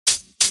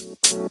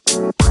I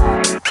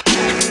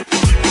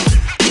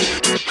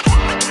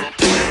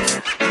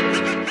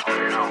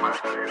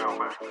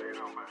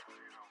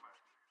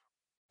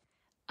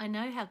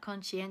know how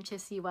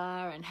conscientious you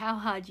are and how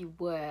hard you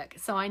work,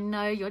 so I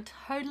know you're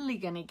totally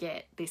going to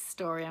get this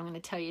story I'm going to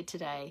tell you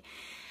today.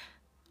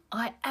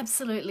 I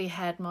absolutely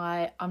had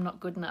my I'm not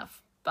good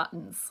enough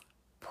buttons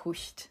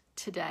pushed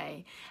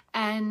today,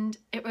 and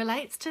it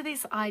relates to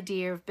this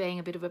idea of being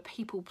a bit of a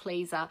people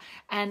pleaser.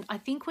 And I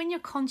think when you're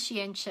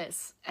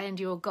conscientious and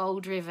you're goal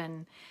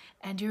driven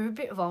and you're a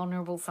bit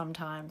vulnerable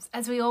sometimes,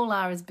 as we all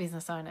are as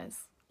business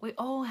owners, we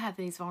all have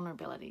these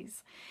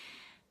vulnerabilities.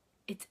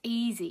 It's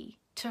easy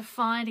to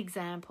find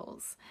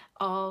examples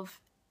of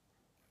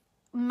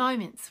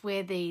moments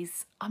where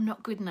these I'm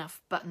not good enough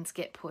buttons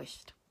get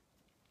pushed.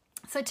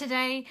 So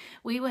today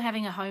we were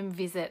having a home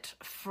visit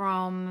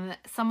from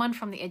someone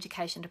from the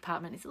education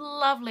department. This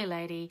lovely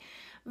lady,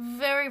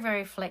 very,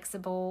 very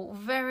flexible,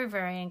 very,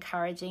 very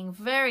encouraging,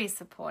 very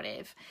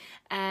supportive.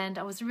 And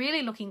I was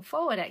really looking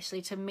forward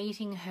actually to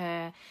meeting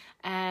her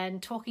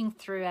and talking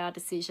through our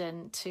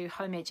decision to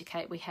home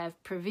educate. We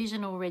have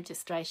provisional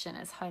registration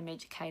as home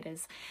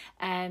educators.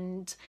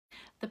 And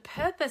the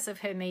purpose of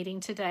her meeting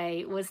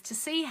today was to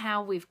see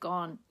how we've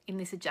gone in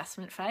this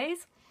adjustment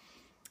phase,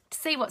 to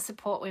see what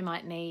support we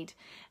might need,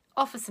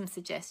 offer some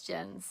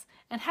suggestions,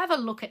 and have a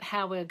look at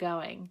how we're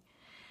going.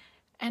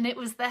 And it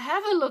was the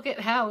have a look at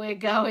how we're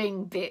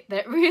going bit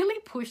that really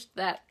pushed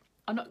that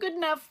I'm not good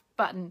enough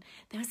button.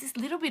 There was this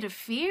little bit of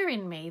fear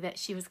in me that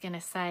she was going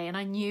to say, and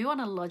I knew on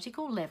a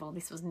logical level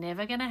this was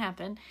never going to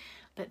happen,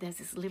 but there's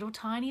this little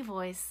tiny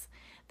voice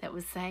that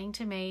was saying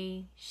to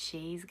me,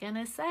 she's going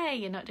to say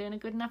you're not doing a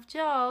good enough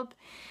job.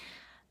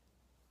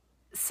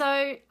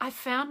 So I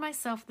found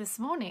myself this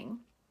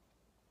morning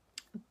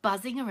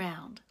buzzing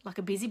around like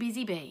a busy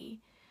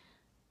bee,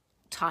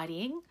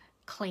 tidying,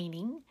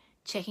 cleaning,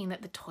 checking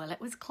that the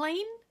toilet was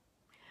clean,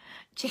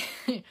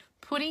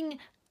 putting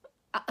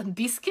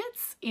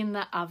biscuits in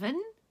the oven,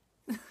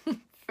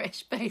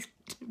 fresh baked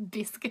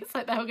biscuits,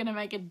 like they were going to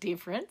make a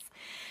difference,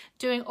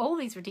 doing all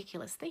these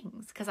ridiculous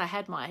things because I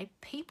had my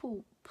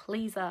people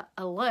pleaser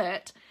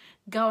alert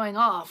going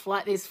off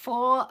like this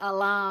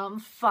 4-alarm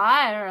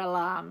fire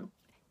alarm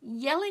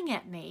yelling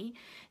at me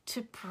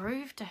to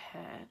prove to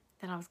her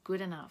that I was good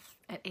enough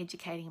at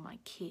educating my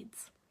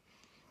kids.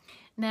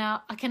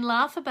 Now, I can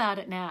laugh about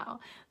it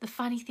now. The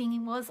funny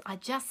thing was I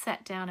just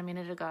sat down a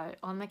minute ago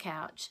on the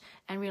couch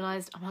and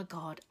realised, oh my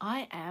God,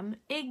 I am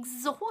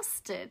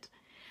exhausted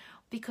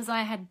because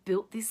I had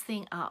built this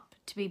thing up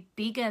to be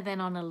bigger than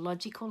on a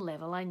logical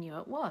level I knew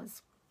it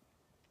was.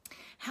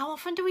 How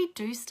often do we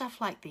do stuff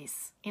like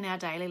this in our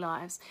daily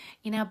lives,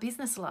 in our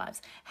business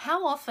lives?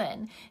 How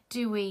often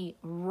do we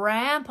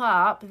ramp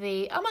up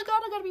the, oh my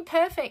God, I've got to be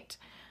perfect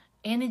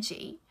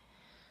energy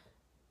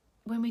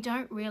when we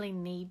don't really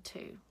need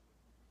to?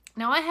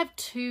 Now, I have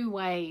two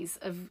ways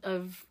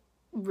of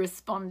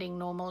responding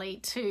normally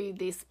to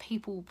this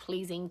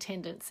people-pleasing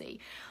tendency,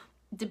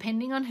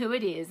 depending on who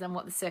it is and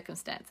what the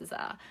circumstances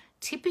are.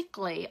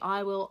 Typically,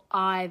 I will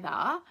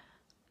either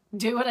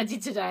do what I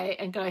did today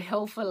and go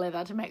hell for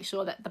leather to make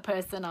sure that the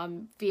person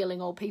I'm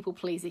feeling all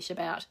people-pleasish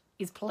about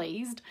is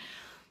pleased,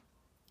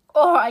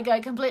 or I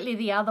go completely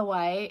the other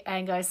way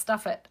and go,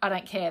 stuff it, I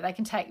don't care. They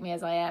can take me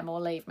as I am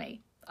or leave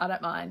me. I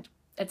don't mind.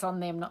 It's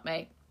on them, not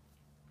me.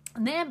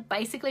 And they're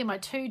basically my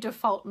two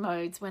default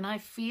modes when I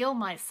feel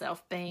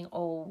myself being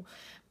all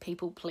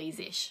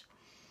people-pleasish.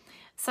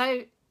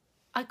 So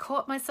I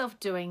caught myself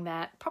doing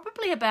that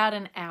probably about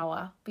an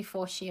hour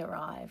before she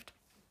arrived.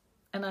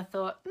 And I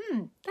thought,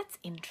 that's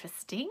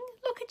interesting.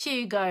 Look at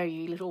you go,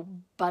 you little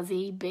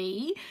buzzy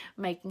bee,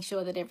 making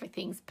sure that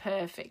everything's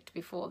perfect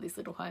before this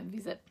little home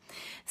visit.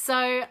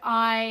 So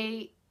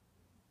I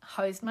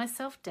hosed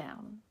myself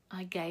down.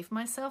 I gave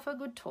myself a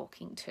good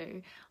talking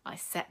to. I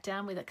sat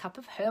down with a cup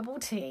of herbal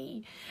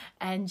tea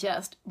and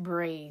just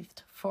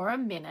breathed for a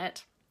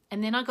minute.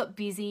 And then I got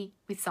busy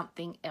with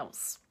something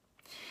else.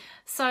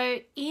 So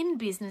in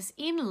business,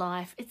 in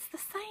life, it's the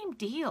same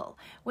deal.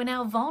 When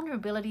our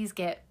vulnerabilities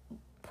get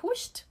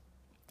pushed,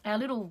 our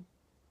little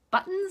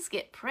buttons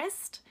get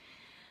pressed,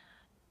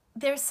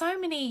 there are so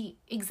many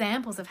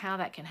examples of how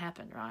that can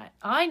happen, right?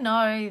 I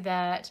know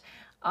that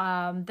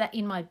that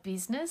in my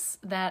business,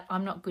 that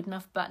I'm not good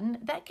enough button,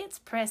 that gets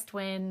pressed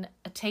when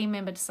a team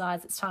member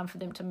decides it's time for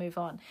them to move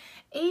on.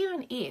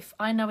 Even if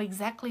I know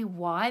exactly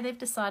why they've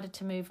decided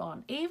to move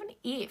on, even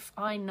if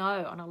I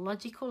know on a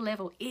logical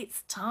level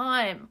it's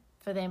time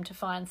for them to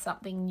find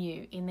something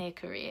new in their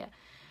career,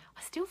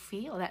 I still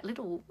feel that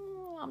little,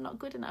 I'm not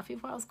good enough.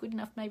 If I was good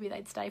enough, maybe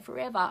they'd stay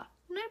forever.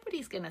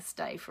 Nobody's going to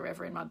stay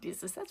forever in my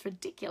business. That's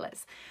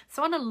ridiculous.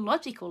 So on a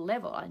logical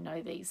level, I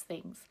know these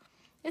things.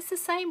 It's the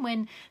same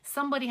when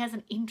somebody has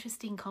an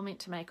interesting comment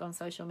to make on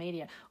social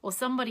media, or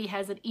somebody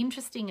has an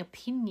interesting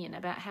opinion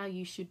about how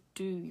you should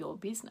do your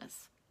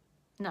business.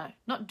 No,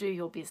 not do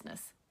your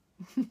business.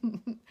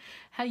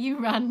 How you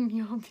run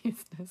your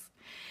business.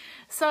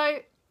 So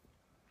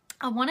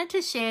I wanted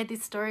to share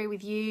this story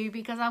with you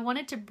because I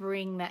wanted to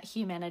bring that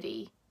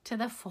humanity to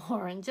the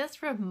fore and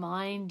just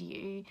remind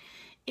you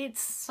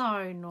It's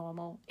so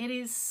normal. It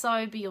is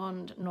so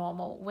beyond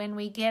normal when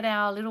we get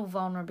our little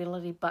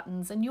vulnerability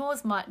buttons, and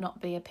yours might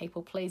not be a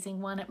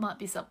people-pleasing one, it might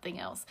be something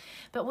else.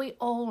 But we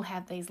all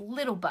have these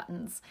little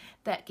buttons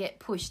that get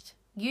pushed,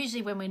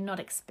 usually when we're not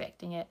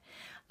expecting it.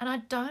 And I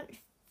don't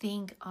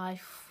think I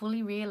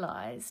fully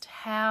realised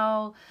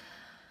how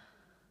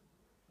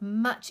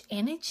much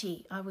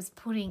energy I was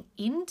putting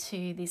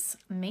into this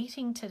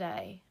meeting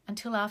today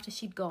until after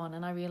she'd gone,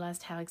 and I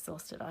realised how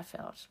exhausted I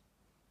felt.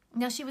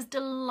 Now, she was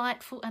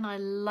delightful and I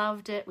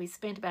loved it. We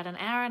spent about an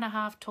hour and a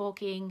half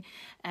talking,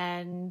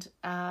 and,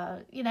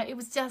 it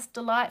was just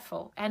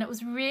delightful and it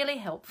was really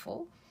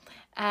helpful.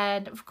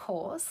 And of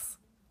course,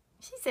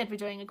 she said we're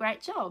doing a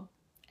great job,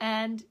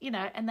 and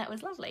that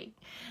was lovely.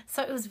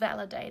 So it was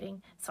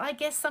validating. So I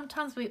guess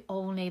sometimes we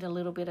all need a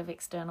little bit of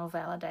external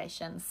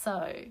validation.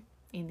 So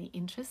in the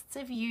interests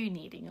of you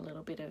needing a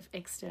little bit of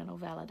external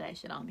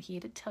validation, I'm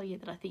here to tell you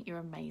that I think you're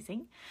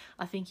amazing.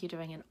 I think you're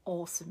doing an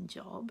awesome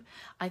job.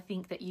 I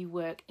think that you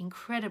work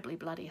incredibly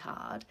bloody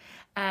hard,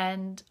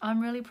 and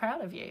I'm really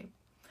proud of you.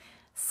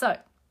 So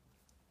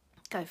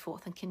go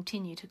forth and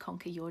continue to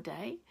conquer your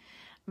day.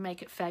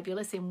 Make it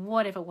fabulous in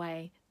whatever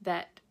way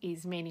that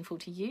is meaningful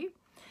to you.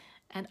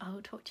 And I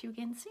will talk to you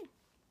again soon.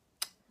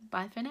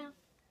 Bye for now.